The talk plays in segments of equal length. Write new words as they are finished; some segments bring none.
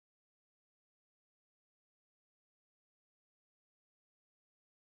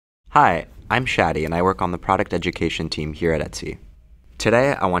Hi, I'm Shadi and I work on the product education team here at Etsy.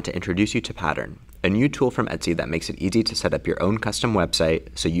 Today, I want to introduce you to Pattern, a new tool from Etsy that makes it easy to set up your own custom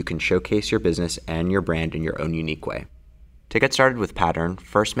website so you can showcase your business and your brand in your own unique way. To get started with Pattern,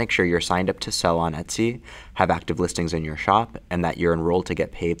 first make sure you're signed up to sell on Etsy, have active listings in your shop, and that you're enrolled to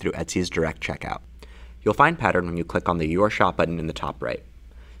get paid through Etsy's direct checkout. You'll find Pattern when you click on the Your Shop button in the top right.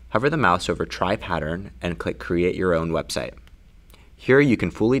 Hover the mouse over Try Pattern and click Create Your Own Website. Here you can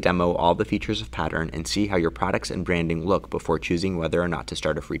fully demo all the features of Pattern and see how your products and branding look before choosing whether or not to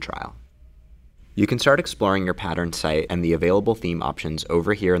start a free trial. You can start exploring your Pattern site and the available theme options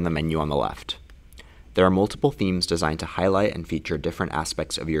over here in the menu on the left. There are multiple themes designed to highlight and feature different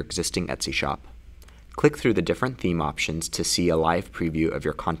aspects of your existing Etsy shop. Click through the different theme options to see a live preview of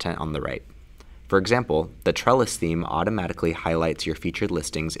your content on the right. For example, the Trellis theme automatically highlights your featured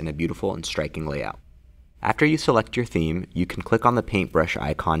listings in a beautiful and striking layout. After you select your theme, you can click on the paintbrush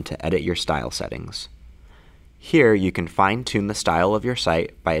icon to edit your style settings. Here, you can fine-tune the style of your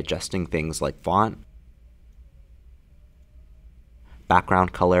site by adjusting things like font,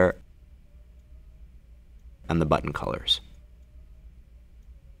 background color, and the button colors.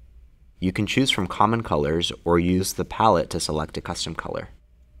 You can choose from common colors or use the palette to select a custom color.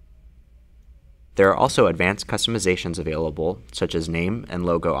 There are also advanced customizations available, such as name and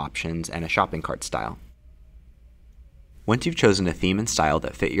logo options and a shopping cart style. Once you've chosen a theme and style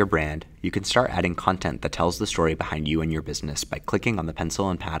that fit your brand, you can start adding content that tells the story behind you and your business by clicking on the pencil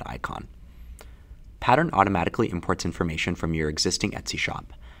and pad icon. Pattern automatically imports information from your existing Etsy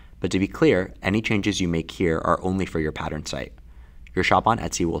shop, but to be clear, any changes you make here are only for your Pattern site. Your shop on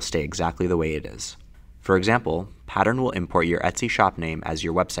Etsy will stay exactly the way it is. For example, Pattern will import your Etsy shop name as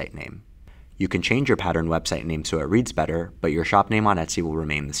your website name. You can change your Pattern website name so it reads better, but your shop name on Etsy will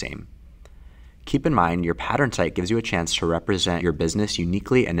remain the same. Keep in mind, your Pattern site gives you a chance to represent your business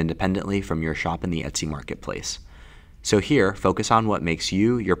uniquely and independently from your shop in the Etsy marketplace. So here, focus on what makes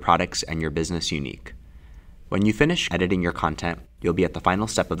you, your products, and your business unique. When you finish editing your content, you'll be at the final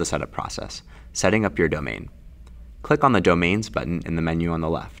step of the setup process, setting up your domain. Click on the Domains button in the menu on the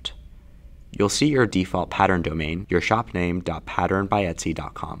left. You'll see your default Pattern domain, your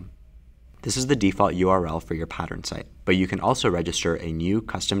shopname.patternbyetsy.com. This is the default URL for your Pattern site, but you can also register a new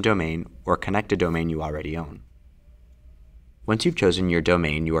custom domain or connect a domain you already own. Once you've chosen your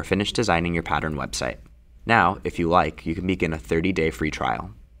domain, you are finished designing your Pattern website. Now, if you like, you can begin a 30-day free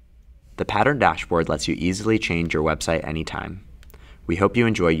trial. The Pattern dashboard lets you easily change your website anytime. We hope you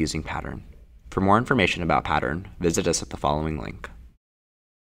enjoy using Pattern. For more information about Pattern, visit us at the following link.